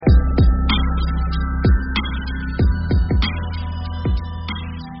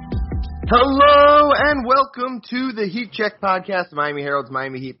Hello and welcome to the Heat Check Podcast, Miami Herald's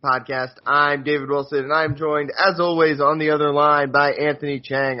Miami Heat Podcast. I'm David Wilson and I'm joined, as always, on the other line by Anthony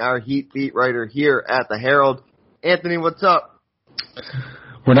Chang, our Heat beat writer here at the Herald. Anthony, what's up?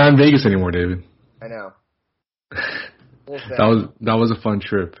 We're not in Vegas anymore, David. I know. That was a fun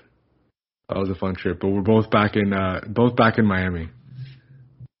trip. But we're both back in Miami.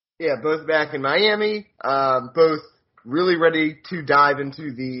 Yeah, both back in Miami. Both really ready to dive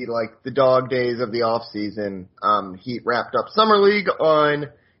into the dog days of the off season. Heat wrapped up Summer League on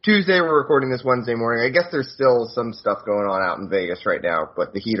Tuesday. We're recording this Wednesday morning. I guess there's still some stuff going on out in Vegas right now,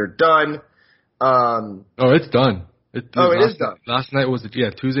 but the Heat are done. It's done. It is done. Last night was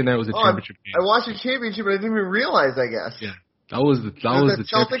Tuesday night was the championship game. I watched the championship, but I didn't even realize. I guess. Yeah, that was the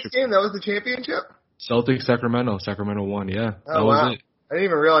Celtics game. That was the championship. Celtics Sacramento won. Yeah, that was it. I didn't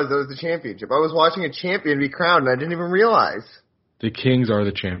even realize that was the championship. I was watching a champion be crowned, and I didn't even realize. The Kings are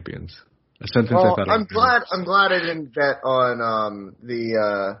the champions. A sentence I thought. I'm glad I didn't bet on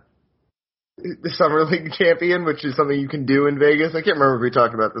the Summer League champion, which is something you can do in Vegas. I can't remember if we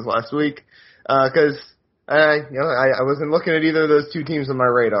talked about this last week because I wasn't looking at either of those two teams on my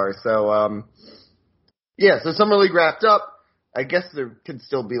radar. So so Summer League wrapped up. I guess there could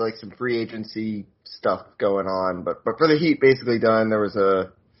still be some free agency stuff going on, but for the Heat basically done. There was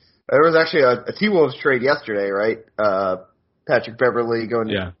actually a T-Wolves trade yesterday, right? Patrick Beverley going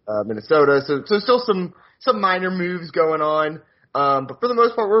to Minnesota. So still some minor moves going on. But for the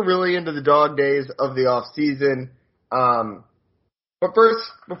most part, we're really into the dog days of the off season. But first,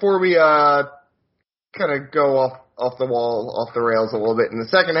 before we kind of go off the rails a little bit in the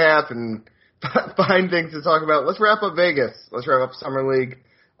second half and find things to talk about, let's wrap up Vegas. Let's wrap up Summer League.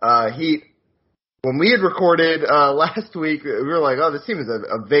 Heat. When we had recorded last week, we were like, oh, this team is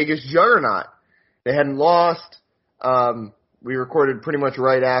a Vegas juggernaut. They hadn't lost. We recorded pretty much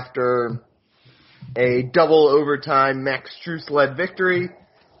right after a double overtime Max Strus-led victory.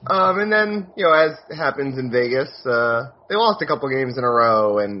 And then, as happens in Vegas, they lost a couple games in a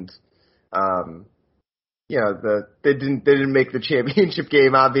row, and they didn't make the championship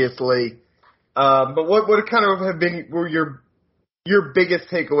game, obviously. But what kind of were your biggest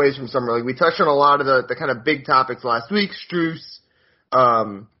takeaways from Summer League? We touched on a lot of the kind of big topics last week. Strus,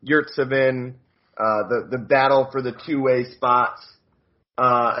 Yurtseven, the battle for the two-way spots.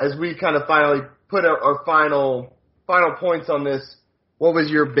 As we kind of finally put out our final points on this, what was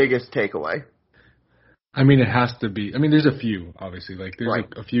your biggest takeaway? I mean, it has to be. I mean, there's a few, obviously. There's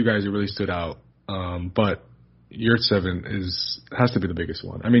a few guys who really stood out. But Yurtseven has to be the biggest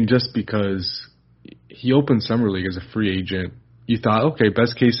one. I mean, just because he opened Summer League as a free agent. You thought, okay,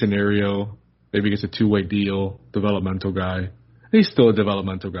 best case scenario, maybe gets a two-way deal, developmental guy. He's still a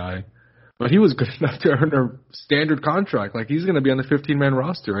developmental guy. But he was good enough to earn a standard contract. He's going to be on the 15-man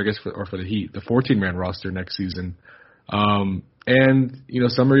roster, I guess, for the Heat, the 14-man roster next season. And,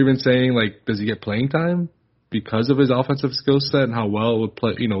 some are even saying, does he get playing time because of his offensive skill set and how well it would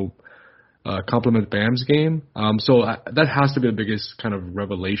play, complement Bam's game. So that has to be the biggest kind of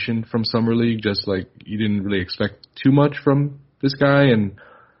revelation from Summer League, just you didn't really expect too much from this guy, and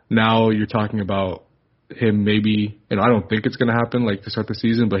now you're talking about him maybe, and I don't think it's going to happen to start the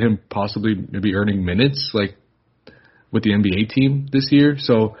season, but him possibly maybe earning minutes with the NBA team this year.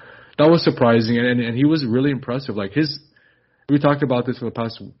 So that was surprising, and he was really impressive. We talked about this for the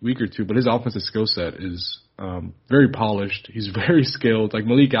past week or two, but his offensive skill set is very polished. He's very skilled.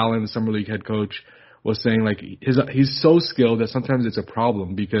 Malik Allen, the Summer League head coach, was saying he's so skilled that sometimes it's a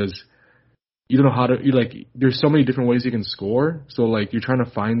problem because you don't know how to. There's so many different ways he can score. So you're trying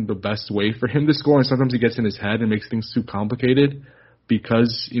to find the best way for him to score, and sometimes he gets in his head and makes things too complicated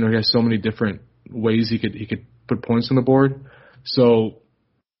because he has so many different ways he could put points on the board. So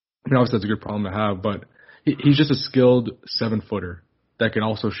obviously that's a good problem to have, but he's just a skilled 7-footer that can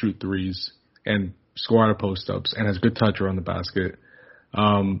also shoot threes and score out of post-ups and has good touch around the basket.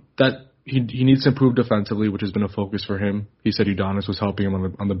 That he needs to improve defensively, which has been a focus for him. He said Udonis was helping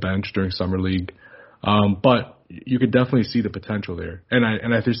him on the bench during Summer League. But you could definitely see the potential there. And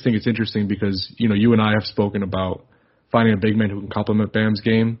I just think it's interesting because, you and I have spoken about finding a big man who can complement Bam's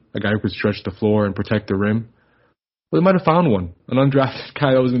game, a guy who could stretch the floor and protect the rim. Well, they might have found one, an undrafted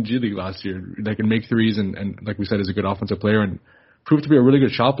guy that was in G League last year that can make threes and like we said, is a good offensive player and proved to be a really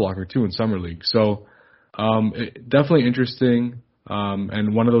good shot blocker too in Summer League. So definitely interesting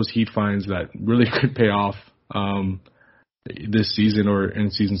and one of those Heat finds that really could pay off this season or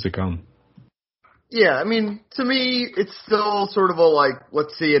in seasons to come. Yeah, I mean, to me, it's still sort of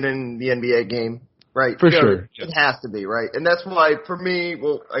let's see it in the NBA game, right? For sure. It has to be, right? And that's why, for me,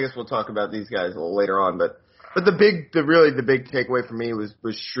 I guess we'll talk about these guys a little later on, but But the big takeaway for me was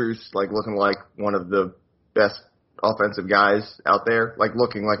Strus like looking like one of the best offensive guys out there, like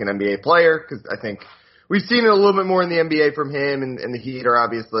looking like an NBA player, because I think we've seen it a little bit more in the NBA from him, and the Heat are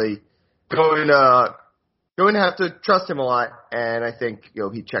obviously going to have to trust him a lot, and I think,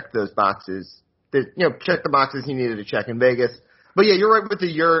 he checked those boxes, checked the boxes he needed to check in Vegas. But yeah, you're right with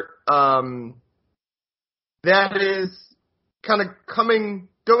the Yurt. That is kind of coming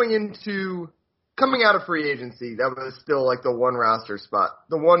out of free agency. That was still like the one roster spot,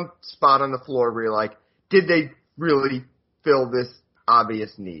 the one spot on the floor where you're like, did they really fill this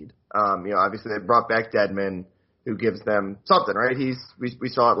obvious need? Obviously they brought back Dedmon, who gives them something, right? We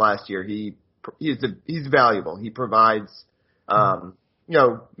saw it last year. He's valuable. He provides,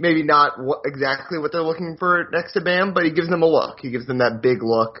 maybe not exactly what they're looking for next to Bam, but he gives them a look. He gives them that big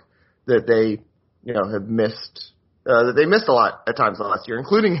look that they, have missed, that they missed a lot at times last year,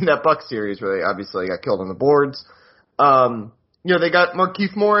 including in that Bucks series where they obviously got killed on the boards. They got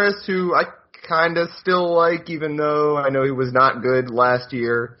Markieff Morris, who I kind of still like, even though I know he was not good last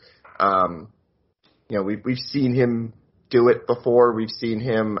year. We've seen him do it before. We've seen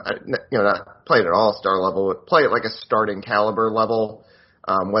him, not play at an all-star level, but play at like a starting caliber level,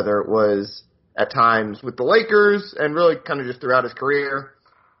 whether it was at times with the Lakers and really kind of just throughout his career.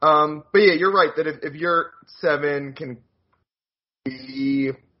 But yeah, you're right that if your 7 can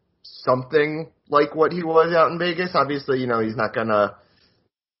be something like what he was out in Vegas, obviously, he's not going to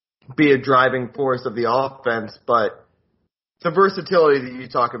be a driving force of the offense, but the versatility that you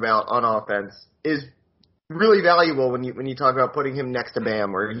talk about on offense is really valuable when you talk about putting him next to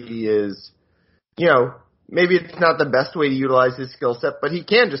Bam, where he is, maybe it's not the best way to utilize his skill set, but he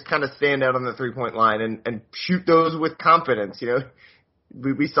can just kind of stand out on the 3-point line and shoot those with confidence.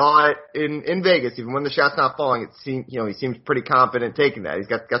 We saw it in Vegas, even when the shot's not falling, he seems pretty confident taking that. He's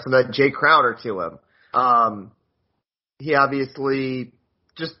got some of that Jay Crowder to him. He obviously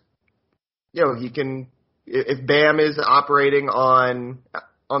just, he can, if Bam is operating on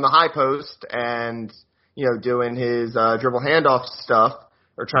the high post and, doing his dribble handoff stuff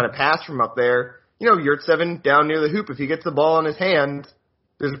or trying to pass from up there, Yurt-7 down near the hoop, if he gets the ball in his hand,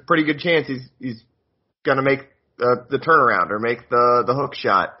 there's a pretty good chance he's going to make the turnaround or make the hook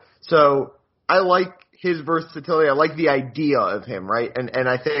shot. So I like his versatility. I like the idea of him, right? And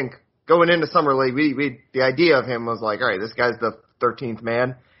I think going into Summer League, the idea of him was like, all right, this guy's the 13th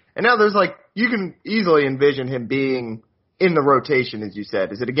man. And now there's like, you can easily envision him being in the rotation, as you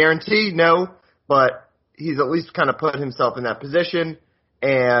said. Is it a guarantee? No, but he's at least kind of put himself in that position,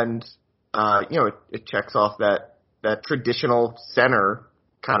 and it checks off that traditional center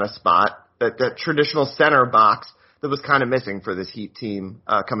kind of spot, that traditional center box that was kind of missing for this Heat team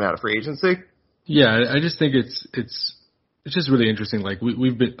coming out of free agency. Yeah, I just think it's just really interesting. Like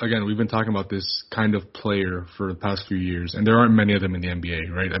we've been talking about this kind of player for the past few years, and there aren't many of them in the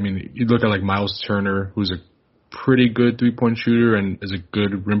NBA, right? I mean, you look at like Miles Turner, who's a pretty good 3-point shooter and is a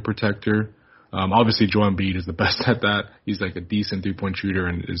good rim protector. Obviously, Joel Embiid is the best at that. He's like a decent 3-point shooter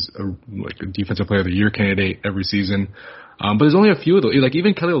and is like a defensive player of the year candidate every season. But there's only a few of those. Like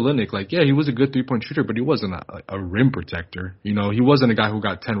even Kelly Olynyk, like he was a good 3-point shooter, but he wasn't a rim protector. He wasn't a guy who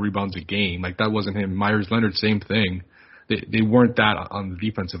got 10 rebounds a game. Like that wasn't him. Myers Leonard, same thing. They weren't that on the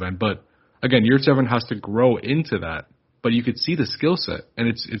defensive end. But again, Yurt-7 has to grow into that. But you could see the skill set, and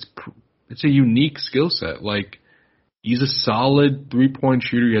it's a unique skill set. Like he's a solid 3-point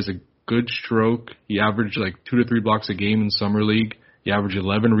shooter. He has a good stroke. He averaged like 2 to 3 blocks a game in Summer League. He averaged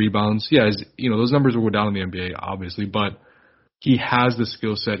 11 rebounds. Yeah, those numbers will go down in the NBA, obviously, but he has the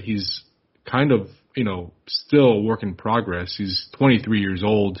skill set. He's kind of, still a work in progress. He's 23 years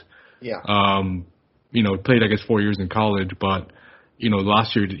old. Yeah. Played, I guess, 4 years in college, but,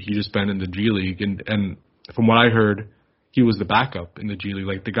 last year he just been in the G League. And from what I heard, he was the backup in the G League.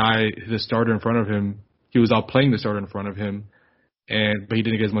 Like the starter in front of him, he was outplaying the starter in front of him. But he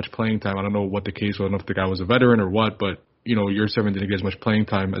didn't get as much playing time. I don't know what the case was. I don't know if the guy was a veteran or what, but, Yurt-7 didn't get as much playing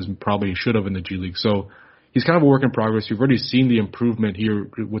time as probably he should have in the G League. So he's kind of a work in progress. You've already seen the improvement here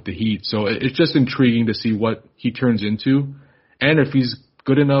with the Heat. So it's just intriguing to see what he turns into. And if he's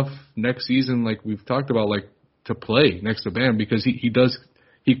good enough next season, like we've talked about, like to play next to Bam, because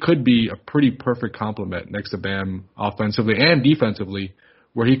he could be a pretty perfect complement next to Bam offensively and defensively,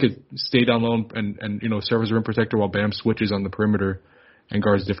 where he could stay down low and serve as a rim protector while Bam switches on the perimeter and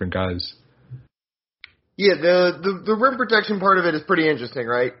guards different guys. Yeah, the rim protection part of it is pretty interesting,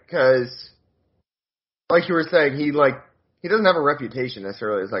 right? Because, like you were saying, he doesn't have a reputation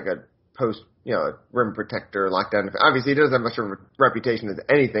necessarily as like a post, a rim protector, lockdown. Obviously, he doesn't have much of a reputation as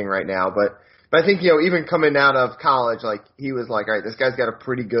anything right now, but I think, even coming out of college, like he was like, all right, this guy's got a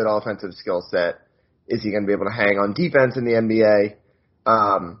pretty good offensive skill set. Is he going to be able to hang on defense in the NBA?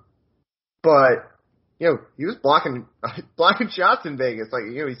 But he was blocking shots in Vegas. Like,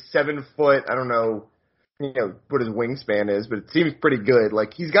 he's 7 foot. I don't know, what his wingspan is, but it seems pretty good.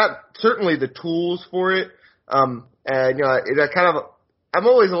 Like, he's got certainly the tools for it. And I'm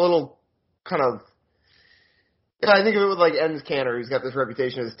always a little kind of. I think of it with like Enes Kanter, who's got this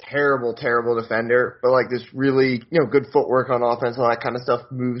reputation as terrible, terrible defender, but like this really, good footwork on offense, all that kind of stuff,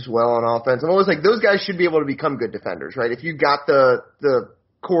 moves well on offense. I'm always like, those guys should be able to become good defenders, right? If you got the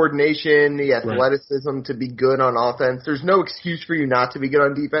coordination, the athleticism to be good on offense, there's no excuse for you not to be good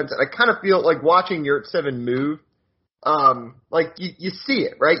on defense. And I kind of feel like watching Yurtseven move, like you see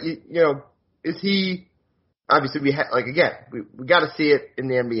it, right? Is he? Obviously, we got to see it in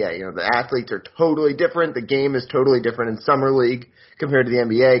the NBA. The athletes are totally different. The game is totally different in summer league compared to the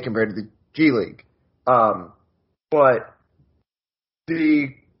NBA, compared to the G League. But the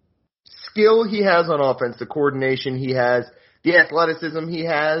skill he has on offense, the coordination he has, the athleticism he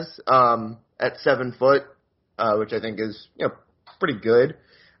has at 7 foot, which I think is pretty good.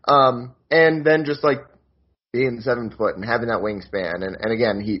 And then just like being 7 foot and having that wingspan, and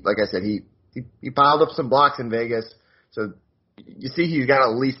again, he, like I said, he piled up some blocks in Vegas, so you see he's got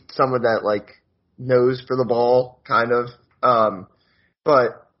at least some of that, like, nose for the ball, kind of.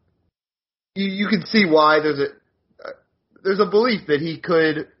 But you can see why there's a belief that he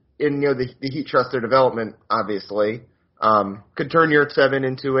could, in the Heat trust their development, obviously, could turn Yurtseven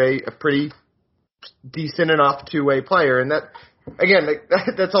into a pretty decent enough two-way player, and that, again,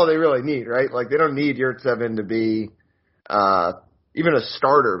 that's all they really need, right? Like, they don't need Yurtseven to be even a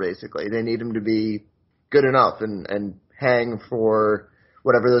starter, basically. They need him to be good enough and hang for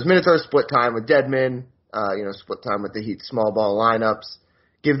whatever those minutes are, split time with Dedmon, split time with the Heat small ball lineups,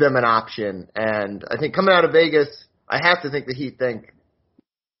 give them an option. And I think coming out of Vegas, I have to think the Heat think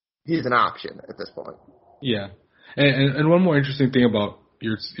he's an option at this point. Yeah. And one more interesting thing about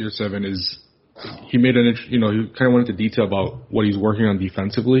Yurtseven is he made he kind of went into detail about what he's working on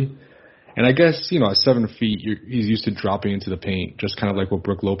defensively. And I guess, at 7 feet, he's used to dropping into the paint, just kind of like what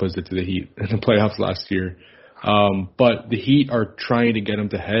Brook Lopez did to the Heat in the playoffs last year. But the Heat are trying to get him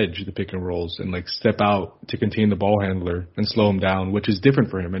to hedge the pick and rolls and like step out to contain the ball handler and slow him down, which is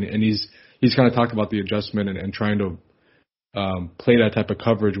different for him. And he's kind of talked about the adjustment and trying to play that type of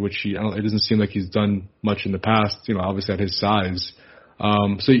coverage, which it doesn't seem like he's done much in the past, obviously at his size.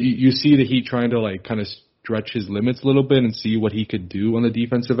 So you see the Heat trying to like kind of stretch his limits a little bit and see what he could do on the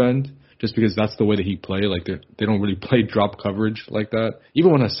defensive end. Just because that's the way that he play, like they don't really play drop coverage like that.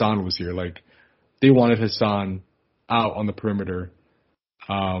 Even when Hassan was here, like they wanted Hassan out on the perimeter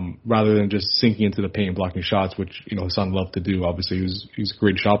rather than just sinking into the paint and blocking shots, which Hassan loved to do. Obviously, he's a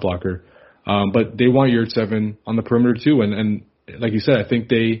great shot blocker, but they want Yurtseven on the perimeter too. And like you said, I think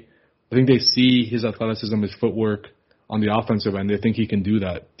they see his athleticism, his footwork on the offensive end. They think he can do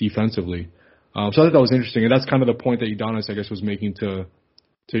that defensively. So I thought that was interesting, and that's kind of the point that Udonis, I guess, was making to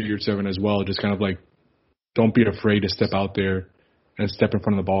Yurtseven as well, just kind of like, don't be afraid to step out there and step in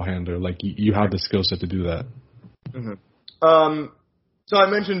front of the ball handler. Like, you have the skill set to do that. Mm-hmm. So I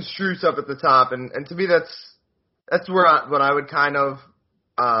mentioned Strus up at the top, and to me that's where what I would kind of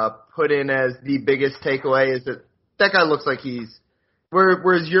put in as the biggest takeaway is that guy looks like he's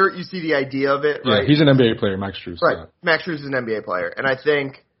whereas you see the idea of it, right? Yeah, he's an NBA player, Max Strus. Right, yeah. Max Strus is an NBA player, and I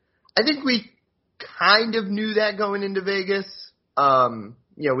think we kind of knew that going into Vegas.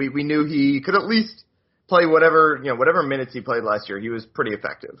 We knew he could at least play whatever minutes he played last year. He was pretty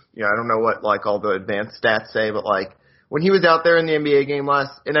effective. I don't know what like all the advanced stats say, but like when he was out there in the NBA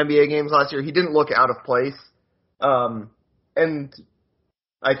games last year, he didn't look out of place. And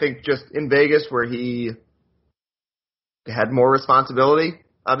I think just in Vegas where he had more responsibility.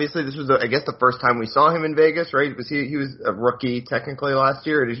 Obviously, this was I guess the first time we saw him in Vegas, right? He was a rookie technically last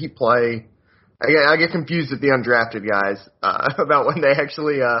year. Or did he play? I get confused with the undrafted guys about when they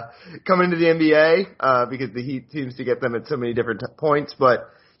actually come into the NBA because the Heat seems to get them at so many different points. But,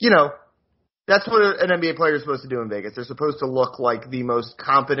 that's what an NBA player is supposed to do in Vegas. They're supposed to look like the most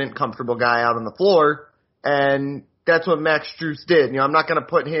confident, comfortable guy out on the floor, and that's what Max Strus did. I'm not going to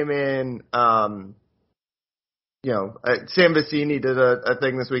put him in Sam Vecini did a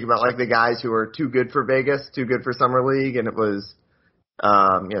thing this week about like the guys who are too good for Vegas, too good for Summer League, and it was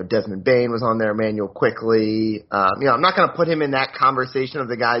Desmond Bane was on there, Emmanuel Quickley. I'm not going to put him in that conversation of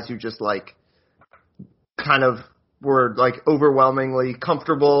the guys who just like kind of were like overwhelmingly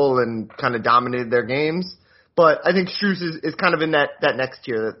comfortable and kind of dominated their games. But I think Strus is kind of in that next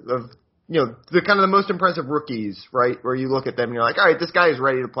tier of, the kind of the most impressive rookies, right? Where you look at them and you're like, all right, this guy is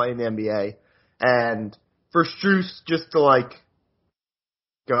ready to play in the NBA. And for Strus just to like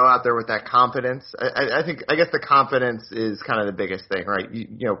go out there with that confidence. I guess the confidence is kind of the biggest thing, right?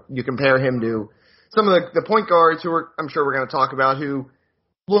 You compare him to some of the point guards who I'm sure we're going to talk about who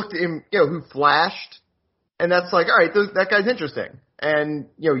who flashed, and that's like, all right, that guy's interesting. And,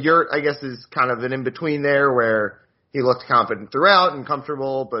 Yurt, I guess, is kind of an in-between there where he looked confident throughout and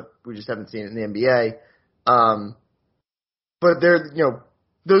comfortable, but we just haven't seen it in the NBA. But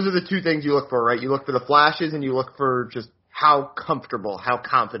those are the two things you look for, right? You look for the flashes and you look for just how comfortable, how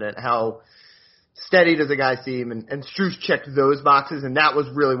confident, how steady does a guy seem. And Strus checked those boxes, and that was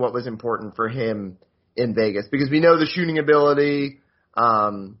really what was important for him in Vegas because we know the shooting ability.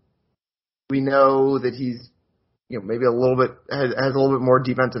 We know that he's, maybe a little bit has a little bit more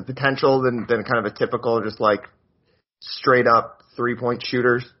defensive potential than kind of a typical just like straight up 3-point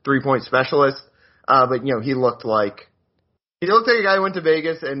shooter, 3-point specialist. But he looked like a guy who went to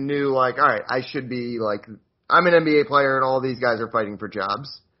Vegas and knew like, all right, I should be like, I'm an NBA player and all these guys are fighting for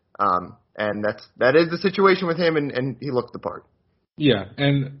jobs. And that is the situation with him, and he looked the part. Yeah,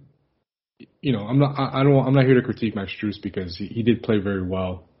 and I'm not here to critique Max Strus because he did play very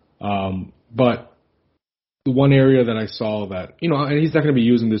well. But the one area that I saw that, and he's not going to be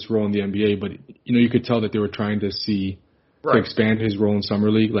using this role in the NBA, but, you could tell that they were trying to see to expand his role in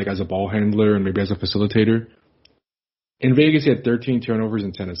Summer League, like as a ball handler and maybe as a facilitator. In Vegas, he had 13 turnovers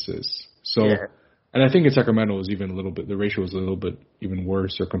and 10 assists. So, and I think in Sacramento was even the ratio was a little bit even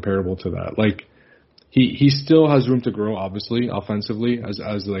worse or comparable to that. Like, he still has room to grow, obviously, offensively, as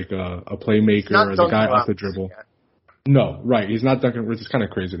like a playmaker, as a guy off the dribble. Yet. No, right. He's not Duncan, which is kind of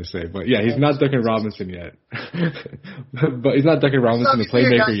crazy to say, but yeah, he's not Duncan Robinson yet. But he's not Duncan Robinson, the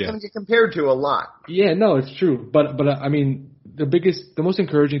playmaker yet. He's going to get compared to a lot. Yeah, no, it's true. But I mean, the most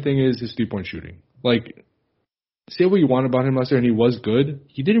encouraging thing is his 3-point shooting. Like, say what you want about him last year, and he was good.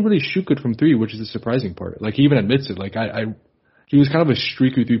 He didn't really shoot good from 3, which is the surprising part. Like, he even admits it. Like, he was kind of a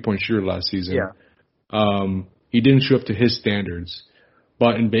streaky 3-point shooter last season. Yeah. He didn't shoot up to his standards.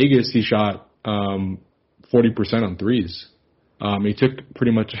 But in Vegas, he shot 40% on threes. He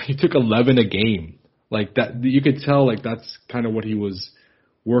took 11 a game. Like that, you could tell like that's kind of what he was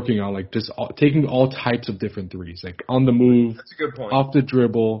working on, like just taking all types of different threes, like on the move, that's a good point, off the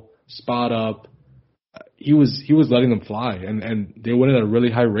dribble, spot up. He was letting them fly, and they went at a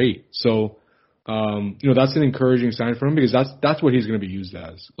really high rate. So, that's an encouraging sign for him because that's what he's going to be used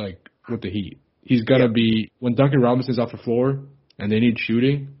as, like with the Heat. He's going to be, when Duncan Robinson's off the floor and they need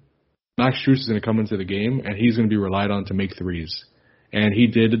shooting, Max Strus is going to come into the game, and he's going to be relied on to make threes. And he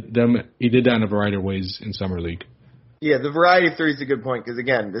did that in a variety of ways in Summer League. Yeah, the variety of threes is a good point because,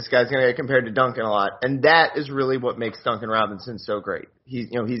 again, this guy's going to get compared to Duncan a lot. And that is really what makes Duncan Robinson so great.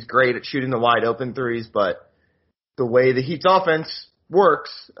 He's great at shooting the wide open threes, but the way the Heat's offense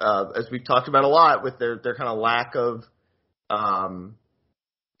works, as we've talked about a lot with their kind of lack of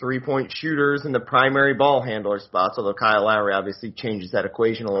 3-point shooters in the primary ball handler spots, although Kyle Lowry obviously changes that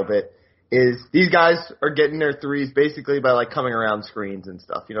equation a little bit, is these guys are getting their threes basically by like coming around screens and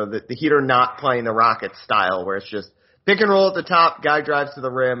stuff. The Heat are not playing the Rockets style where it's just pick and roll at the top, guy drives to the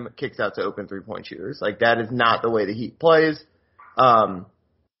rim, kicks out to open 3-point shooters. Like that is not the way the Heat plays.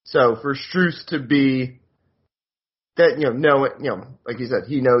 So for Strus to be that, like you said,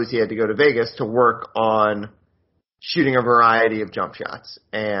 he knows he had to go to Vegas to work on shooting a variety of jump shots.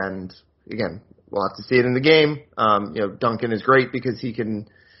 And again, we'll have to see it in the game. Duncan is great because he can,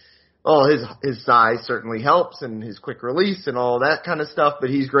 his size certainly helps and his quick release and all that kind of stuff,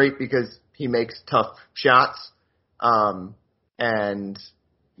 but he's great because he makes tough shots, and,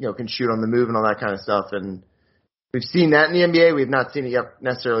 can shoot on the move and all that kind of stuff. And we've seen that in the NBA. We've not seen it yet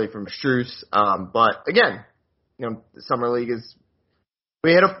necessarily from Strus. But again, the Summer League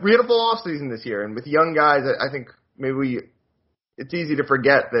we had a full offseason this year, and with young guys, I think it's easy to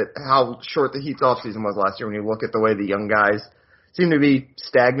forget that how short the Heat's offseason was last year when you look at the way the young guys seem to be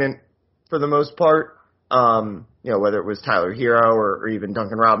stagnant for the most part. Whether it was Tyler Hero or even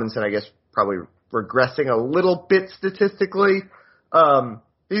Duncan Robinson, I guess probably regressing a little bit statistically.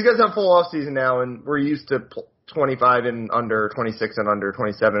 These guys have full offseason now, and we're used to 25 and under, 26 and under,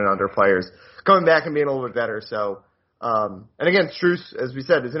 27 and under players coming back and being a little bit better. So, and again, Strus, as we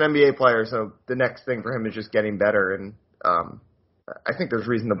said, is an NBA player, so the next thing for him is just getting better. And I think there's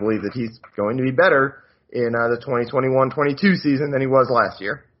reason to believe that he's going to be better in the 2021-22 season than he was last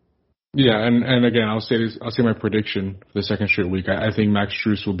year. Yeah, and again, I'll say my prediction for the second straight week. I think Max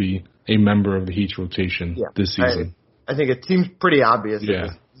Strus will be a member of the Heat's rotation this season. I think it seems pretty obvious. Yeah.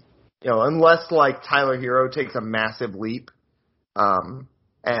 Unless like Tyler Hero takes a massive leap,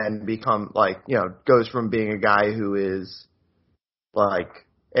 and become goes from being a guy who is like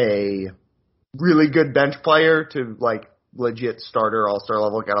a really good bench player to like legit starter, all-star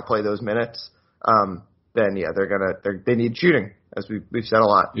level, got to play those minutes, then yeah, they need shooting, as we've said a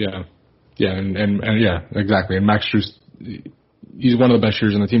lot. Yeah. Yeah, and yeah, exactly. And Max Strus, he's one of the best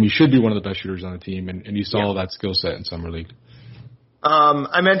shooters on the team. He should be one of the best shooters on the team, and you saw that skill set in Summer League.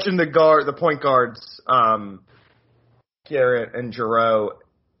 I mentioned the point guards, Garrett and Jarreau.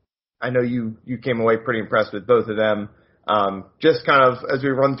 I know you came away pretty impressed with both of them. Just kind of as we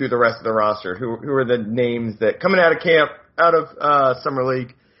run through the rest of the roster, who are the names that coming out of camp, out of Summer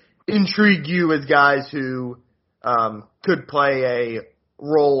League, intrigue you as guys who could play a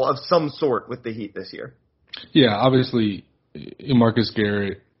role of some sort with the Heat this year? Yeah, obviously Marcus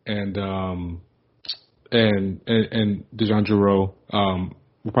Garrett and DeJon Jarreau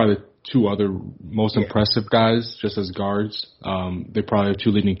were probably the two other most impressive guys just as guards. They probably are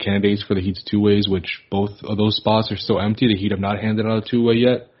two leading candidates for the Heat's two-ways, which both of those spots are still empty. The Heat have not handed out a two-way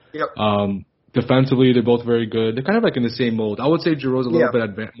yet. Yep. Defensively, they're both very good. They're kind of like in the same mold. I would say Jarreau's a little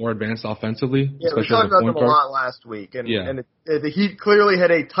bit more advanced offensively. Yeah, we talked about them a lot last week, and the Heat clearly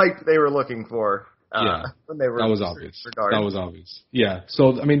had a type they were looking for. When they were that was obvious. That was obvious. Yeah.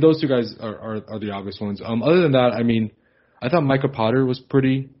 So I mean, those two guys are the obvious ones. Other than that, I mean, I thought Micah Potter was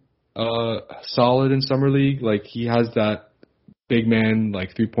pretty solid in Summer League. Like he has that big man,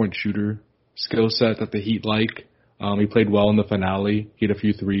 like 3-point shooter skill set that the Heat like. He played well in the finale. He had a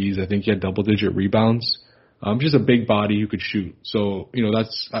few threes. I think he had double-digit rebounds. Just a big body who could shoot. So,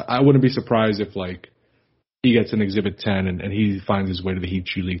 I wouldn't be surprised if, like, he gets an Exhibit 10 and he finds his way to the Heat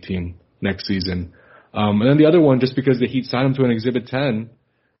G League team next season. And then the other one, just because the Heat signed him to an Exhibit 10,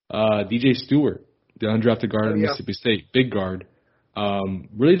 DJ Stewart, the undrafted guard at Mississippi State, big guard,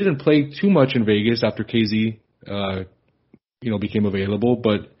 really didn't play too much in Vegas after KZ, became available,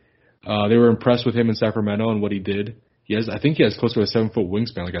 but they were impressed with him in Sacramento and what he did. I think he has close to a 7-foot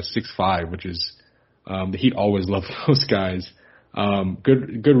wingspan, like a 6'5", which is the Heat always love those guys.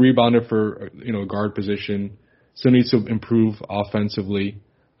 Good rebounder for guard position. Still needs to improve offensively,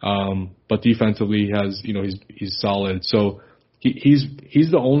 but defensively he's solid. So he's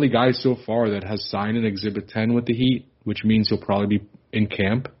the only guy so far that has signed an Exhibit 10 with the Heat, which means he'll probably be in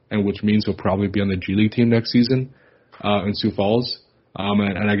camp, and which means he'll probably be on the G League team next season in Sioux Falls.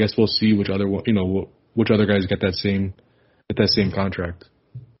 And I guess we'll see which other guys get that same contract.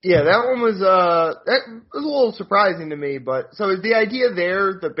 Yeah, that one was that was a little surprising to me. But so is the idea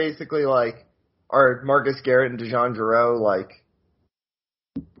there that basically like are Marcus Garrett and DeJon Jarreau like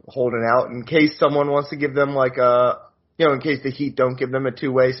holding out in case someone wants to give them like in case the Heat don't give them a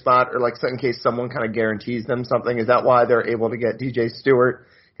two-way spot, or like in case someone kind of guarantees them something? Is that why they're able to get DJ Stewart?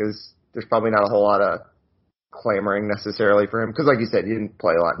 Because there's probably not a whole lot of clamoring necessarily for him, because like you said, he didn't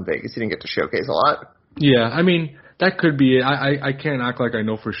play a lot in Vegas. He didn't get to showcase a lot. Yeah, I mean, that could be it. I can't act like I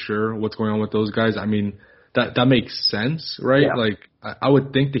know for sure what's going on with those guys. I mean, that makes sense, right? Yeah. Like, I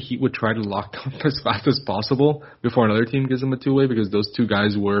would think the Heat would try to lock down as fast as possible before another team gives them a two-way, because those two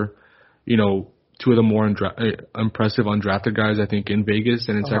guys were, two of the more impressive undrafted guys, I think, in Vegas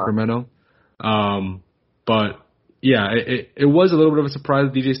and in Sacramento. But, yeah, it was a little bit of a surprise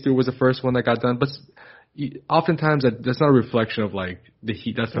that DJ Stewart was the first one that got done, but oftentimes that's not a reflection of like the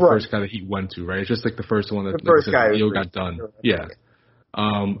Heat. That's the first guy the Heat went to, right? It's just like the first one that the deal got done. Yeah.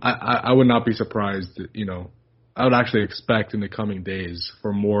 I would not be surprised. I would actually expect in the coming days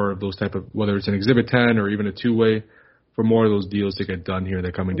for more of those type of, whether it's an Exhibit 10 or even a two-way, for more of those deals to get done here in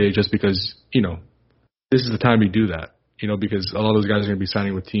the coming days. Just because this is the time you do that. Because a lot of those guys are going to be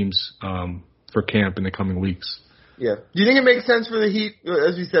signing with teams for camp in the coming weeks. Yeah. Do you think it makes sense for the Heat,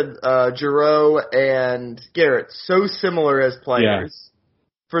 as we said, Jarreau and Garrett, so similar as players,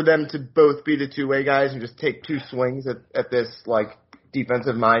 for them to both be the two-way guys and just take two swings at this, like,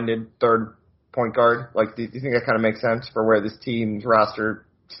 defensive-minded third point guard? Like, do you think that kind of makes sense for where this team's roster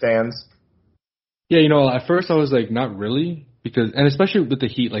stands? Yeah, at first I was like, not really, because, and especially with the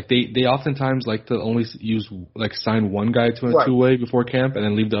Heat, like, they oftentimes like to only sign one guy to a two-way before camp and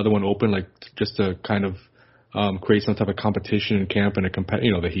then leave the other one open, like, just to kind of create some type of competition in camp and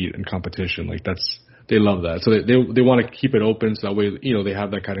the Heat and competition. Like they love that. So they want to keep it open so that way, they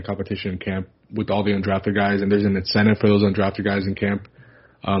have that kind of competition in camp with all the undrafted guys, and there's an incentive for those undrafted guys in camp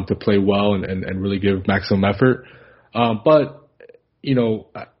to play well and really give maximum effort. But you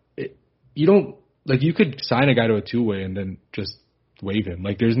don't, like, you could sign a guy to a two-way and then just waive him.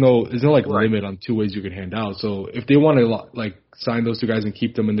 Like there's no limit on two ways you could hand out. So if they want to like sign those two guys and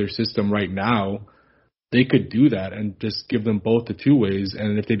keep them in their system right now, they could do that and just give them both the two ways.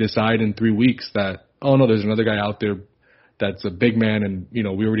 And if they decide in 3 weeks that, oh no, there's another guy out there that's a big man and, we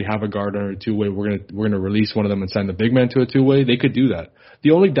already have a guard on a two-way, we're going to release one of them and sign the big man to a two-way, they could do that.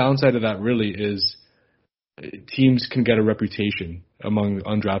 The only downside of that really is teams can get a reputation among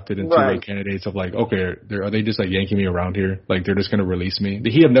undrafted and two-way candidates of like, okay, are they just like yanking me around here? Like they're just going to release me?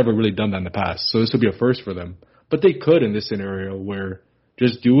 The Heat have never really done that in the past, so this would be a first for them. But they could in this scenario where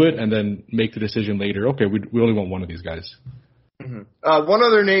just do it and then make the decision later. Okay, we only want one of these guys. Mm-hmm. One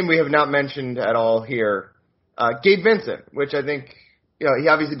other name we have not mentioned at all here, Gabe Vincent, which I think, he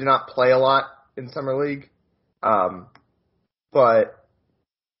obviously did not play a lot in Summer League. But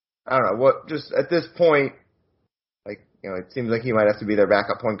I don't know, just at this point, it seems like he might have to be their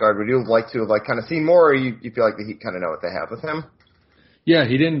backup point guard. Would you have liked to have kind of seen more, or you feel like the Heat kind of know what they have with him? Yeah,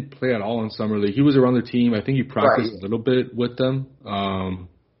 he didn't play at all in Summer League. He was around the team. I think he practiced a little bit with them.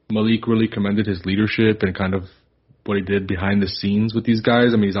 Malik really commended his leadership and kind of what he did behind the scenes with these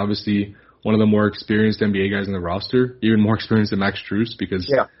guys. I mean, he's obviously one of the more experienced NBA guys in the roster, even more experienced than Max Strus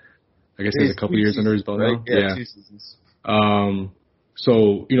because I guess he has a couple years under his belt now. Yeah, 2 seasons.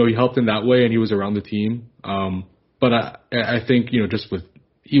 So, he helped in that way and he was around the team. But I think, just with,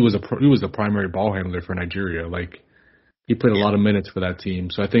 he was the primary ball handler for Nigeria. Like, he played a lot of minutes for that team.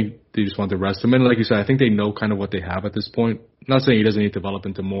 So I think they just want to rest him. And like you said, I think they know kind of what they have at this point. Not saying he doesn't need to develop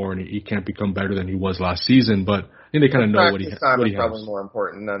into more and he can't become better than he was last season, but I think they kind of know what he has. Probably more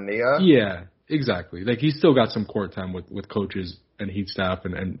important than the, Yeah, exactly. Like, he's still got some court time with coaches and Heat staff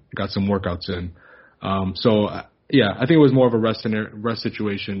and got some workouts in. Yeah, I think it was more of a rest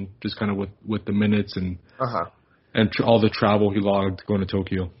situation, just kind of with the minutes and all the travel he logged going to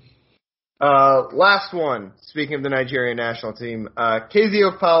Tokyo. Last one, speaking of the Nigerian national team,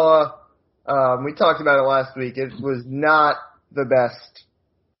 KZ Okpala, we talked about it last week. It was not the best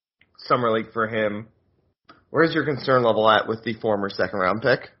Summer League for him. Where's your concern level at with the former second-round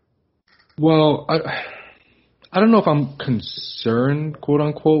pick? Well, I don't know if I'm concerned,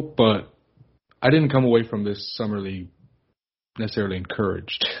 quote-unquote, but I didn't come away from this Summer League necessarily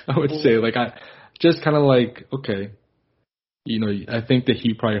encouraged. I would say, I just kind of okay, I think that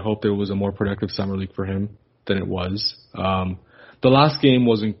he probably hoped it was a more productive Summer League for him than it was. The last game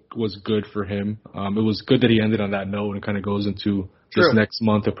was good for him. It was good that he ended on that note and kind of goes into this next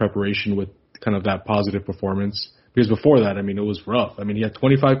month of preparation with kind of that positive performance. Because before that, it was rough. He had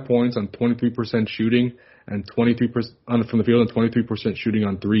 25 points on 23% shooting and 23% from the field and 23% shooting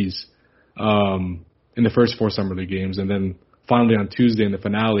on threes. In the first 4 Summer League games, and then finally on Tuesday in the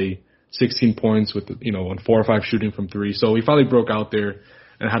finale, 16 points with on 4 or 5 shooting from 3. So he finally broke out there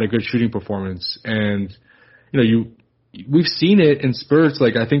and had a good shooting performance. And we've seen it in spurts.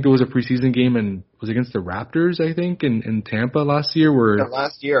 I think there was a preseason game and it was against the Raptors, I think, in Tampa last year.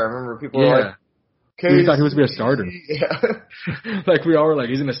 Last year, I remember people were like, we thought he was going to be a starter. Yeah. We all were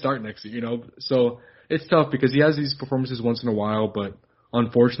he's going to start next year. So it's tough because he has these performances once in a while, but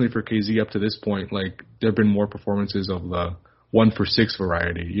unfortunately for KZ up to this point, there have been more performances of the 1 for 6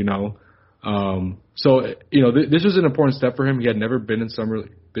 variety, this was an important step for him. He had never been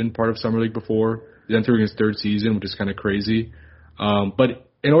part of Summer League before. He's entering his 3rd season, which is kind of crazy. But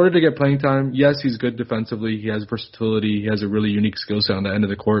in order to get playing time, yes, he's good defensively. He has versatility. He has a really unique skill set on the end of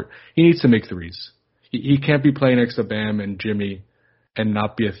the court. He needs to make threes. He can't be playing next to Bam and Jimmy and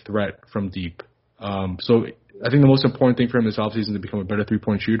not be a threat from deep. So I think the most important thing for him this offseason is to become a better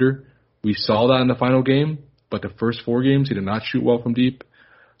 3-point shooter. We saw that in the final game, but the first 4 games he did not shoot well from deep.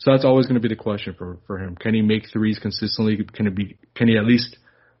 So that's always going to be the question for him. Can he make threes consistently? Can he at least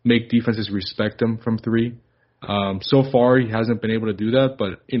make defenses respect him from 3? So far he hasn't been able to do that,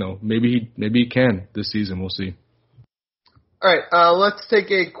 but maybe he can this season. We'll see. All right, let's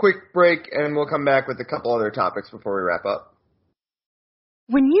take a quick break and we'll come back with a couple other topics before we wrap up.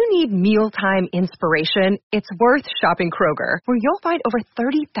 When you need mealtime inspiration, it's worth shopping Kroger, where you'll find over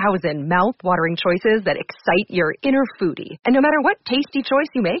 30,000 mouth-watering choices that excite your inner foodie. And no matter what tasty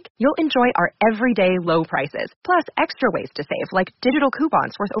choice you make, you'll enjoy our everyday low prices, plus extra ways to save, like digital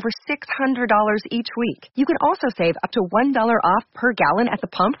coupons worth over $600 each week. You can also save up to $1 off per gallon at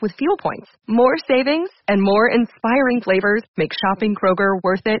the pump with fuel points. More savings and more inspiring flavors make shopping Kroger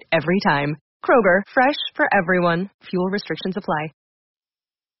worth it every time. Kroger, fresh for everyone. Fuel restrictions apply.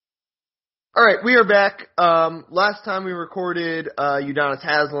 All right, we are back. Last time we recorded, Udonis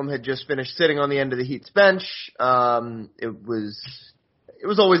Haslem had just finished sitting on the end of the Heat's bench. It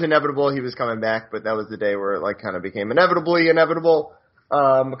was always inevitable he was coming back, but that was the day where it kind of became inevitably inevitable.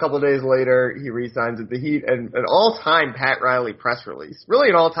 A couple of days later, he re-signs with the Heat, and an all-time Pat Riley press release. Really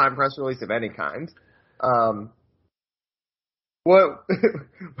an all-time press release of any kind. First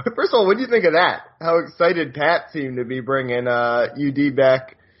of all, what do you think of that? How excited Pat seemed to be bringing UD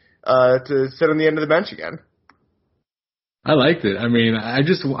back to sit on the end of the bench again. I liked it.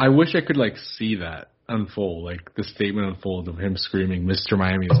 I wish I could see that. unfold, like the statement unfolds of him screaming, "Mr.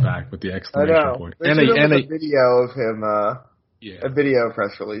 Miami is back" with the exclamation I know. point. And a video of him, a video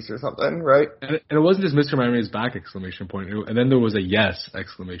press release or something, right? And it wasn't just "Mr. Miami is back" exclamation point, and then there was a "yes"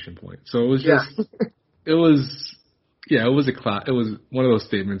 exclamation point. So it was just, it was one of those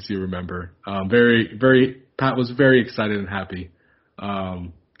statements you remember. Pat was very excited and happy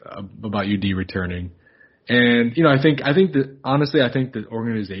about UD returning. And, you know, I think that honestly, I think the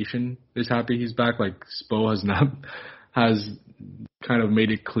organization is happy he's back. Like Spo has kind of made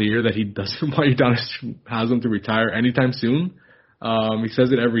it clear that he doesn't want Udonis Haslem to retire anytime soon. He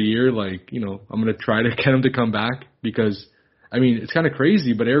says it every year, like, you know, I'm going to try to get him to come back because, I mean, it's kind of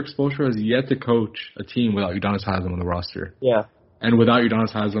crazy, but Erik Spoelstra has yet to coach a team without Udonis Haslem on the roster. Yeah. And without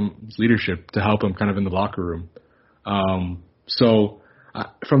Udonis Haslem's leadership to help him kind of in the locker room.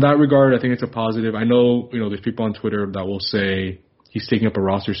 From that regard, I think it's a positive. I know, you know, there's people on Twitter that will say he's taking up a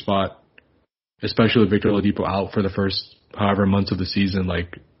roster spot, especially with Victor Oladipo out for the first however months of the season,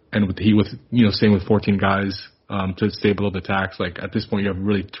 like, and staying with 14 guys to stay below the tax. Like at this point, you have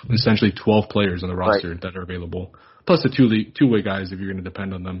really essentially 12 players on the roster that are available, plus the two-way guys if you're going to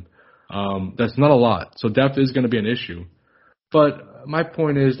depend on them. That's not a lot, so depth is going to be an issue. But my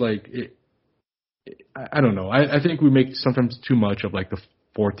point is, like, I don't know. I think we make sometimes too much of like the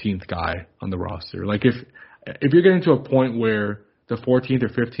 14th guy on the roster. Like if you're getting to a point where the 14th or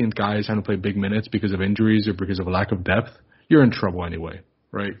 15th guy is having to play big minutes because of injuries or because of a lack of depth, you're in trouble anyway,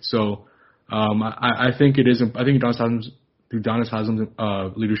 right? So I think it is. I think Udonis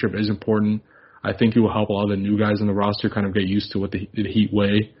Haslem's leadership is important. I think it will help a lot of the new guys on the roster kind of get used to what the Heat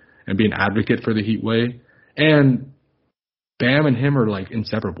way and be an advocate for the Heat way. And Bam and him are like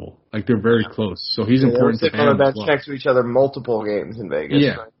inseparable. Like they're very close. So he's important to Bam. They're on the bench next to each other multiple games in Vegas.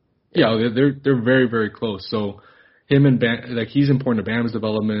 Yeah. Right? Yeah, they're very, very close. So him and Bam, like he's important to Bam's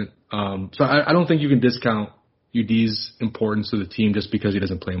development. So I don't think you can discount UD's importance to the team just because he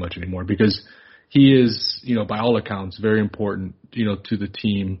doesn't play much anymore, because he is, you know, by all accounts, very important, you know, to the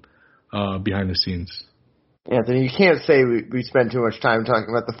team behind the scenes. Anthony, you can't say we spend too much time talking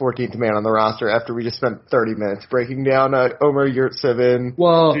about the 14th man on the roster after we just spent 30 minutes breaking down Omer Yurtseven.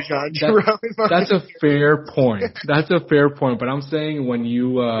 Well, that's a fair point. That's a fair point. But I'm saying when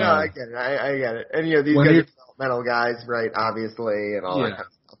you no, I get it. I get it. And, you know, these guys are developmental guys, right, obviously, and all that kind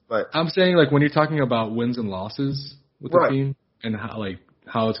of stuff. But I'm saying, like, when you're talking about wins and losses with the team and how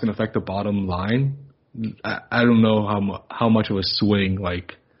it's going to affect the bottom line, I don't know how much of a swing,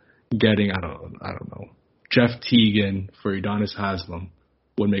 like, getting, I don't know, Jeff Teagan for Udonis Haslem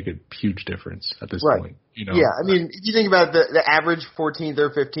would make a huge difference at this point. You know? Yeah, I mean, if you think about the average 14th or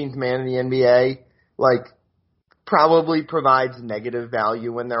 15th man in the NBA, like, probably provides negative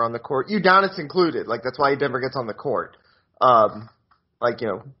value when they're on the court. Udonis included. Like, that's why he never gets on the court. Like, you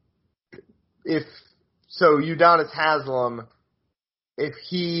know, Udonis Haslem,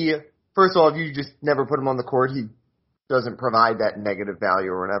 first of all, if you just never put him on the court, he doesn't provide that negative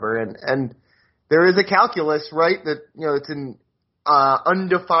value or whatever. And there is a calculus, right, that, you know, it's an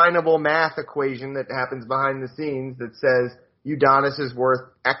undefinable math equation that happens behind the scenes that says Udonis is worth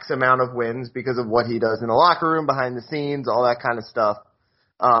X amount of wins because of what he does in the locker room, behind the scenes, all that kind of stuff.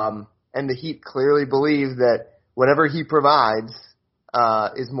 And the Heat clearly believe that whatever he provides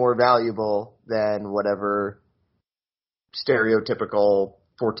is more valuable than whatever stereotypical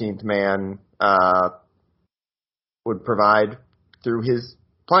 14th man would provide through his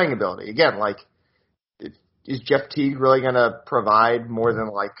playing ability. Again, like, is Jeff Teague really going to provide more than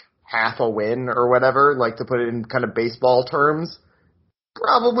like half a win or whatever? Like, to put it in kind of baseball terms,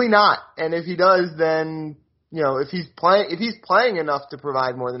 probably not. And if he does, then, you know, if he's playing enough to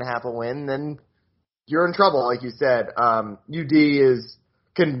provide more than half a win, then you're in trouble, like you said. UD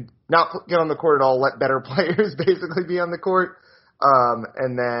can not get on the court at all, let better players basically be on the court.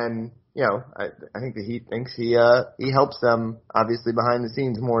 And then, you know, I think the Heat thinks he helps them obviously behind the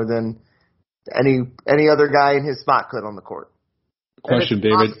scenes more than any other guy in his spot could on the court. Question,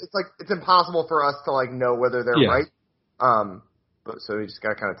 David. It's impossible for us to like know whether they're right. But so we just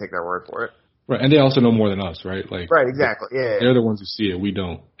gotta kind of take their word for it. Right, and they also know more than us, right? Like, right, exactly. Yeah, they're the ones who see it. We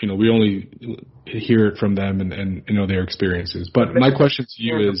don't. You know, we only hear it from them and you know their experiences. But my question to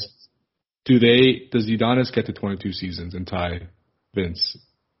you is, does Udonis get to 22 seasons and tie Vince's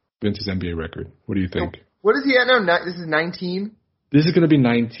NBA record? What do you think? What is he at now? This is 19? This is going to be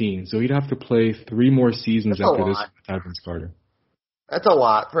 19, so he'd have to play 3 more seasons after this with Vince Carter. That's a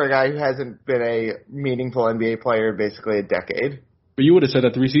lot for a guy who hasn't been a meaningful NBA player in basically a decade. But you would have said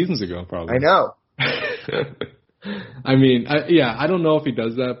that 3 seasons ago, probably. I know. I mean, I don't know if he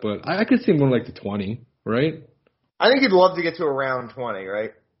does that, but I could see him going like to 20, right? I think he'd love to get to around 20,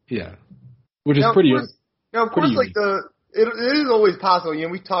 right? Yeah. which is pretty. Now, of course, like it is always possible. You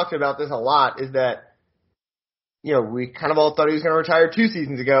know, we talked about this a lot. Is that we kind of all thought he was going to retire 2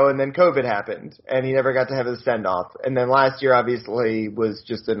 seasons ago, and then COVID happened, and he never got to have his send-off. And then last year, obviously, was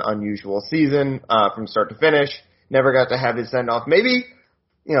just an unusual season from start to finish. Never got to have his send-off. Maybe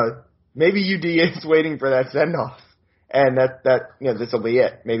UD is waiting for that send-off, and that this will be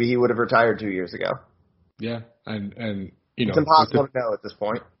it. Maybe he would have retired 2 years ago. Yeah, and it's impossible to know at this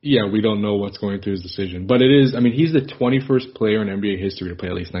point. Yeah, we don't know what's going through his decision, but it is. I mean, he's the 21st player in NBA history to play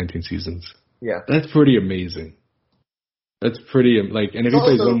at least 19 seasons. Yeah, that's pretty amazing. That's pretty, and if he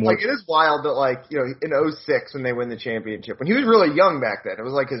plays one more. It is wild that, in 2006 when they win the championship, when he was really young back then, it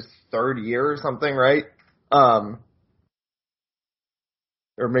was his 3rd year or something, right? Or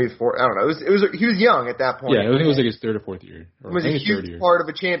maybe 4th, I don't know. He was young at that point. Yeah, I think it was his 3rd or 4th year. It was a huge part of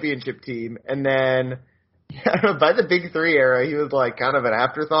a championship team, and then, I don't know, by the Big Three era, he was kind of an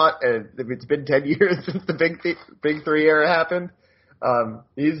afterthought, and it's been 10 years since the Big Three era happened.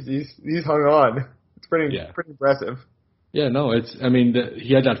 He's hung on. It's pretty impressive. Yeah, no,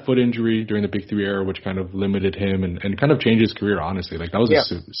 he had that foot injury during the Big Three era, which kind of limited him and kind of changed his career, honestly. That was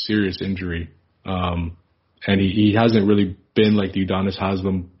a serious injury. And he hasn't really been like the Udonis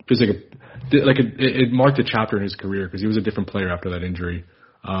Haslem. Just it marked a chapter in his career because he was a different player after that injury.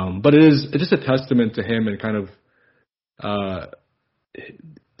 But it's just a testament to him and kind of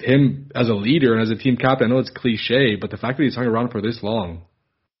him as a leader and as a team captain. I know it's cliche, but the fact that he's hung around for this long,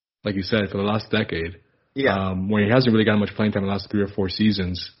 like you said, for the last decade, when he hasn't really gotten much playing time in the last 3 or 4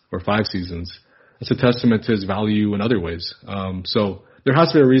 seasons or 5 seasons, it's a testament to his value in other ways. So there has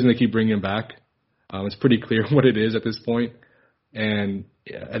to be a reason to keep bringing him back. It's pretty clear what it is at this point. And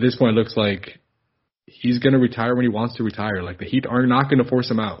at this point, it looks like he's going to retire when he wants to retire. The Heat are not going to force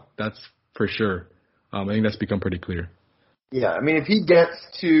him out. That's for sure. I think that's become pretty clear. Yeah, I mean, if he gets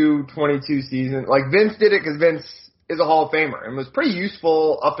to 22 seasons, Vince did it because Vince is a Hall of Famer and was pretty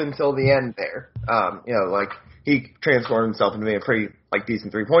useful up until the end there. He transformed himself into being a pretty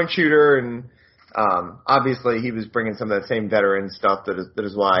decent 3-point shooter, and obviously he was bringing some of that same veteran stuff that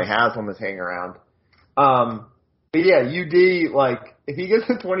is why Haslam is hanging around. But yeah, UD, if he gets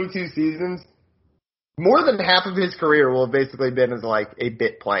to 22 seasons, more than half of his career will have basically been as a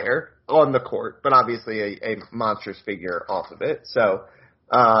bit player on the court, but obviously a monstrous figure off of it. So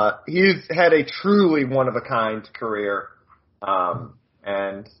he's had a truly one-of-a-kind career,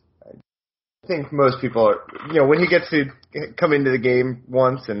 and I think most people are, when he gets to come into the game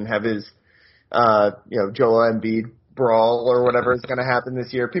once and have his, Joel Embiid brawl or whatever is going to happen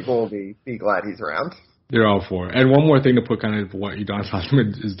this year, people will be glad he's around. They're all for it. And one more thing to put kind of what Udonis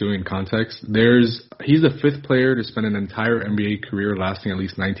Haslem is doing in context. He's the 5th player to spend an entire NBA career lasting at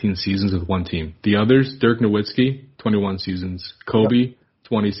least 19 seasons with one team. The others, Dirk Nowitzki, 21 seasons. Kobe,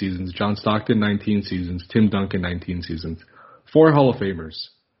 20 seasons. John Stockton, 19 seasons. Tim Duncan, 19 seasons. 4 Hall of Famers.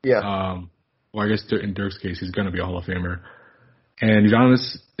 Yeah. Well, I guess in Dirk's case, he's going to be a Hall of Famer. And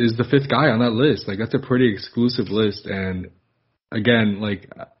Udonis is the 5th guy on that list. That's a pretty exclusive list. And again,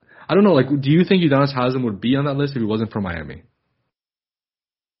 I don't know, do you think Udonis Haslem would be on that list if he wasn't from Miami?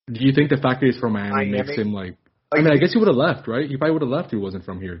 Do you think the fact that he's from Miami makes him I guess he would have left, right? He probably would have left if he wasn't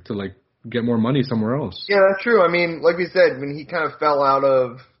from here to get more money somewhere else. Yeah, that's true. I mean, like we said, when he kind of fell out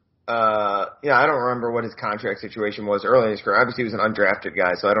of, I don't remember what his contract situation was early in his career. Obviously, he was an undrafted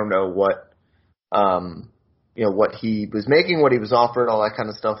guy, so I don't know what, what he was making, what he was offered, all that kind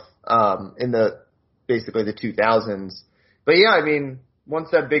of stuff, in basically the 2000s. But yeah, I mean, once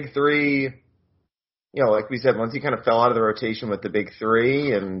that Big Three, like we said, once he kind of fell out of the rotation with the Big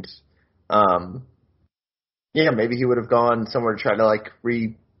Three, and maybe he would have gone somewhere to try to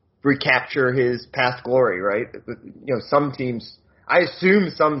recapture his past glory, right? Some teams, I assume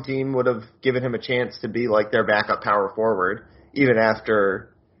some team would have given him a chance to be their backup power forward, even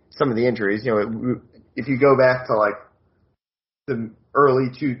after some of the injuries. If you go back to the early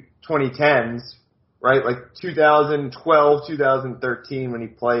 2010s. Right, 2012, 2013, when he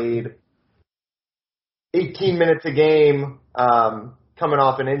played 18 minutes a game, coming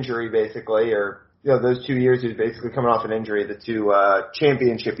off an injury, basically, or those 2 years he was basically coming off an injury, the 2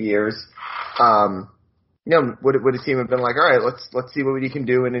 championship years. Would his team have been all right, let's see what he can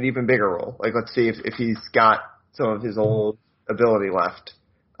do in an even bigger role. Let's see if he's got some of his old ability left.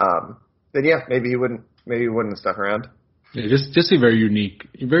 Then yeah, maybe he wouldn't have stuck around. Yeah, just a very unique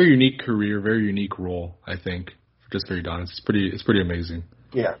career, very unique role, I think, just for Udonis. It's pretty amazing.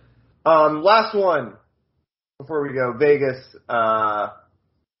 Yeah. Last one before we go. Vegas,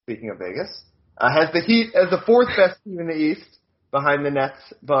 speaking of Vegas, has the Heat as the 4th best team in the East behind the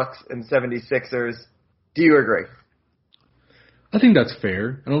Nets, Bucks, and 76ers. Do you agree? I think that's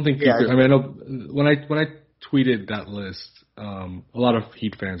fair. I don't think. Yeah, I know when I tweeted that list, a lot of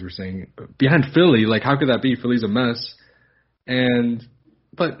Heat fans were saying behind Philly, like how could that be? Philly's a mess,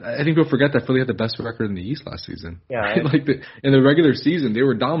 but I think people forget that Philly had the best record in the East last season. Yeah, right? In the regular season, they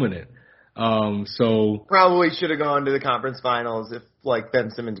were dominant. So probably should have gone to the conference finals if like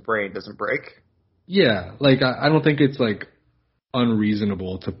Ben Simmons' brain doesn't break. Yeah, like I don't think it's like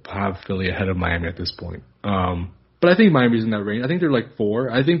unreasonable to have Philly ahead of Miami at this point. But I think Miami's in that range. I think they're like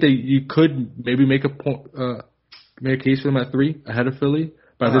 4. I think you could maybe make a case for them at 3 ahead of Philly.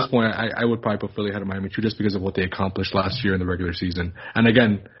 But at this point, I would probably put Philly ahead of Miami too, just because of what they accomplished last year in the regular season. And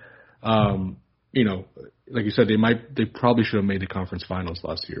again, like you said, they probably should have made the conference finals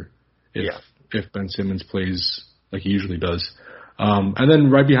last year if Ben Simmons plays like he usually does. And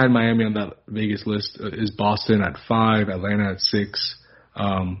then right behind Miami on that Vegas list is Boston at 5, Atlanta at 6.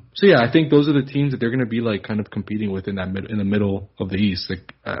 So yeah, I think those are the teams that they're going to be like kind of competing with in the middle of the East.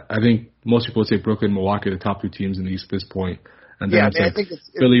 Like I think most people would say Brooklyn, Milwaukee are the top 2 teams in the East at this point. And then I think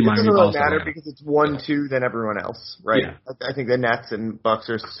Philly, it Miami, doesn't really Boston, matter Atlanta. because it's 1-2 than everyone else, right? Yeah. I think the Nets and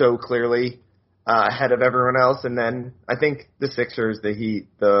Bucks are so clearly ahead of everyone else, and then I think the Sixers, the Heat,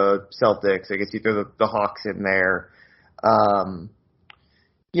 the Celtics. I guess you throw the Hawks in there. The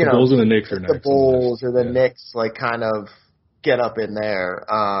Bulls and the Knicks are next. The Bulls or the Knicks, like, kind of get up in there.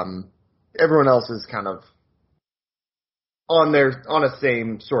 Everyone else is kind of on a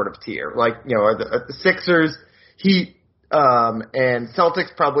same sort of tier. Like, are the Sixers, Heat, and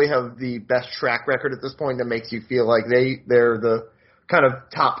Celtics probably have the best track record at this point that makes you feel like they're the kind of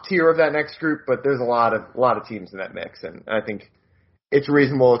top tier of that next group, but there's a lot of teams in that mix, and I think it's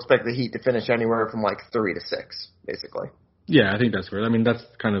reasonable to expect the Heat to finish anywhere from like 3 to 6, basically. Yeah, I think that's fair. I mean, that's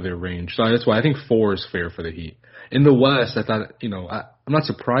kind of their range. So that's why I think 4 is fair for the Heat. In the West, I thought, I'm not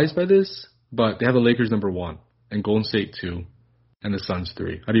surprised by this, but they have the Lakers number 1 and Golden State 2 and the Suns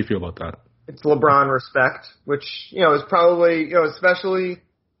 3. How do you feel about that? It's LeBron respect, which, is probably, especially,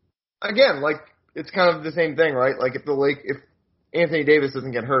 again, like, it's kind of the same thing, right? Like, if Anthony Davis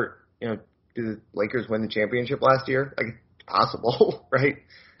doesn't get hurt, did the Lakers win the championship last year? Like, it's possible, right?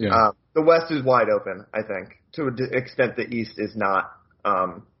 Yeah. The West is wide open, I think, to an extent the East is not.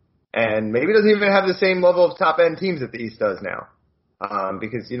 And maybe it doesn't even have the same level of top-end teams that the East does now.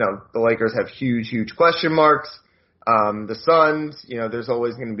 Because, the Lakers have huge, huge question marks. The Suns, there's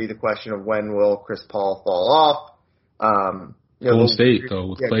always going to be the question of when will Chris Paul fall off. Golden State, though,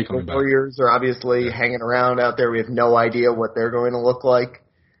 with Clay coming back. The Warriors are obviously hanging around out there. We have no idea what they're going to look like.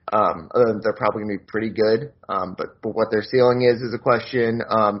 They're probably going to be pretty good. But what their ceiling is a question.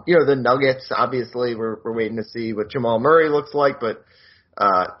 The Nuggets, obviously, we're waiting to see what Jamal Murray looks like, but,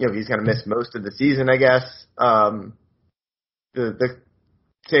 he's going to miss most of the season, I guess. The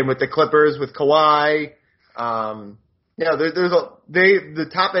same with the Clippers, with Kawhi. The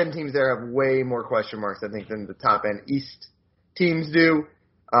top end teams there have way more question marks, I think, than the top end East teams do.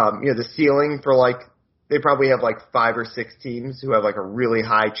 The ceiling for they probably have 5 or 6 teams who have a really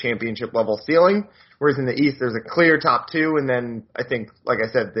high championship level ceiling, whereas in the East there's a clear top 2, and then I think, like I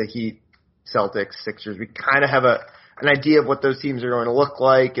said, the Heat, Celtics, Sixers, we kind of have an idea of what those teams are going to look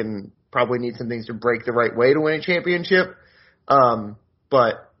like, and probably need some things to break the right way to win a championship.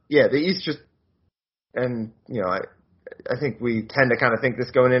 But yeah, the East just, and I think we tend to kind of think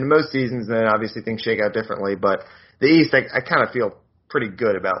this going into most seasons, and then obviously things shake out differently. But the East, I kind of feel pretty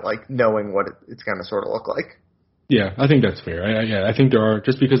good about knowing what it's going to sort of look like. Yeah, I think that's fair. I think there are,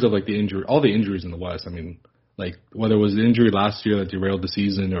 just because of the injury, all the injuries in the West. I mean, whether it was the injury last year that derailed the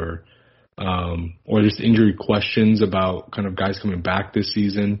season, or just injury questions about kind of guys coming back this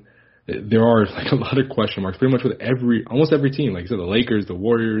season. There are a lot of question marks, pretty much with almost every team. Like I said, the Lakers, the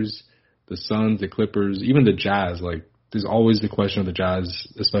Warriors, the Suns, the Clippers, even the Jazz. There's always the question of the Jazz,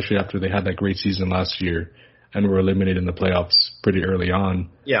 especially after they had that great season last year and were eliminated in the playoffs pretty early on.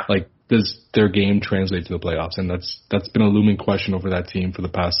 Yeah. Does their game translate to the playoffs? And that's been a looming question over that team for the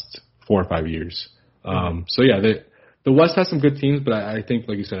past 4 or 5 years. So yeah, the West has some good teams, but I think,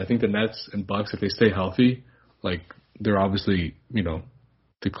 like you said, I think the Nets and Bucks, if they stay healthy, they're obviously,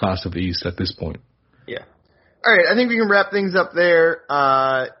 the class of the East at this point. Yeah. All right, I think we can wrap things up there.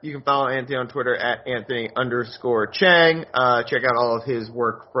 You can follow Anthony on Twitter at Anthony_Chang. Check out all of his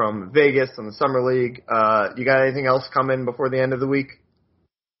work from Vegas on the Summer League. You got anything else coming before the end of the week?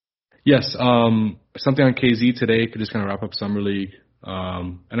 Yes, something on KZ today could just kind of wrap up Summer League.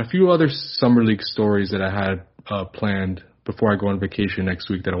 And a few other Summer League stories that I had planned before I go on vacation next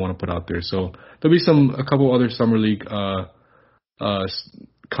week that I want to put out there. So there'll be a couple other Summer League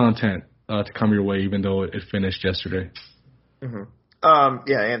content to come your way, even though it finished yesterday. Mm-hmm.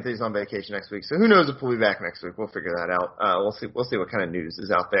 Yeah, Anthony's on vacation next week, so who knows if we'll be back next week. We'll figure that out. We'll see what kind of news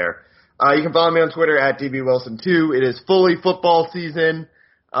is out there. You can follow me on Twitter at DBWilson2. It is fully football season.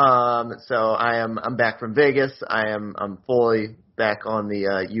 So I'm back from Vegas. I'm fully back on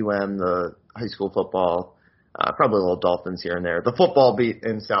the the high school football, probably a little Dolphins here and there. The football beat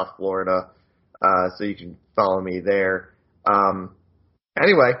in South Florida. So you can follow me there.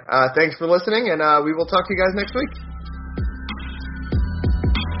 Anyway, thanks for listening, and we will talk to you guys next week.